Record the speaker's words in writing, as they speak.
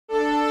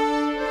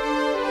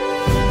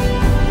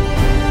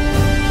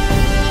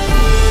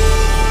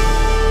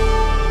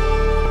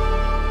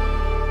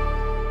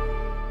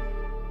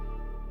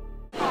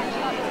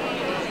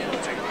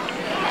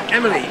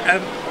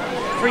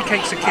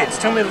Cakes for Kids.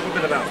 Tell me a little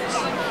bit about this.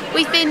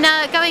 We've been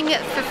going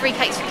for Free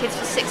Cakes for Kids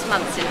for 6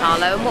 months in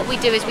Harlow, and what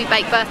we do is we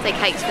bake birthday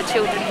cakes for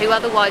children who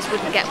otherwise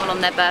wouldn't get one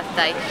on their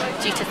birthday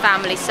due to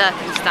family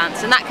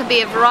circumstance, and that can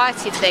be a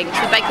variety of things.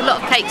 We bake a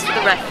lot of cakes for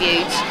the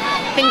refuge,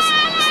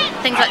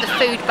 things like the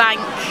food bank.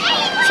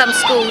 Some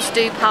schools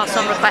do pass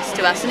on requests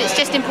to us, and it's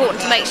just important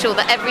to make sure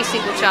that every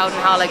single child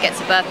in Harlow gets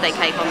a birthday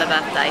cake on their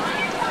birthday.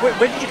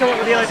 Where did you come up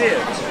with the idea?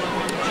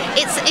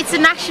 It's a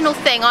national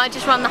thing. I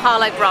just run the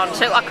Harlow branch,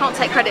 so I can't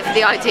take credit for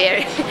the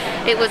idea.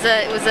 It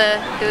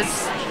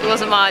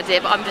wasn't my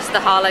idea, but I'm just the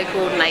Harlow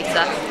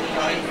coordinator.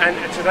 And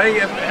today,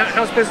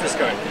 how's business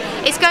going?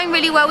 It's going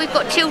really well. We've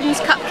got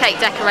children's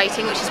cupcake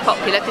decorating, which is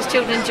popular because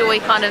children enjoy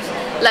kind of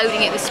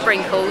loading it with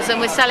sprinkles,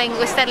 and we're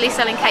steadily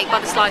selling cake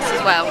by the slice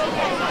as well.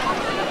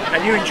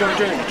 And you enjoy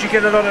doing it? Do you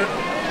get a lot of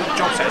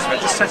job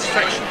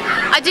satisfaction?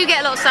 I do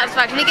get a lot of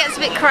satisfaction. It gets a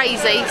bit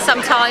crazy.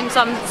 Sometimes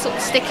I'm sort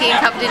of sticky and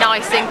covered in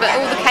icing, but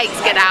all the cakes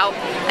get out,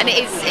 and it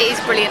is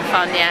brilliant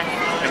fun, yeah.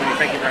 Emily,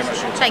 thank you very much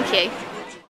for your time. Thank you.